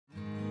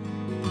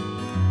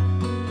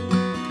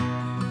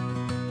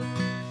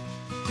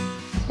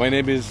My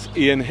name is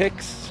Ian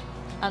Hicks.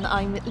 And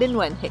I'm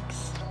Linwen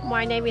Hicks.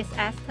 My name is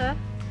Esther.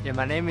 Yeah,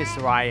 my name is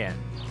Ryan.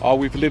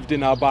 We've lived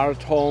in our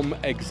Barratt home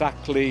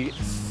exactly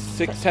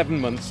 6-7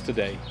 months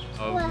today.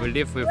 We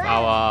live with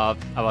our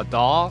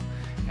dog,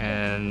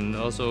 and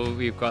also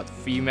we've got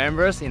 3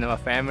 members in our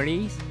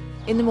families.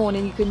 In the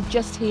morning you can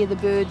just hear the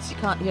birds, you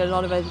can't hear a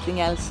lot of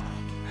everything else.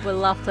 We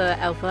love the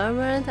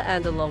environment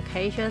and the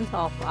locations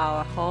of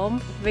our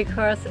home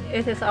because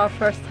it is our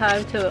first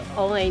time to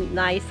own a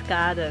nice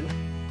garden.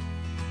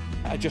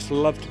 I just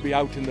love to be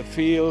out in the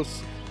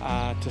fields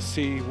to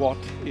see what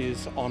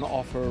is on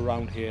offer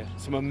around here.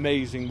 Some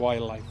amazing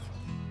wildlife.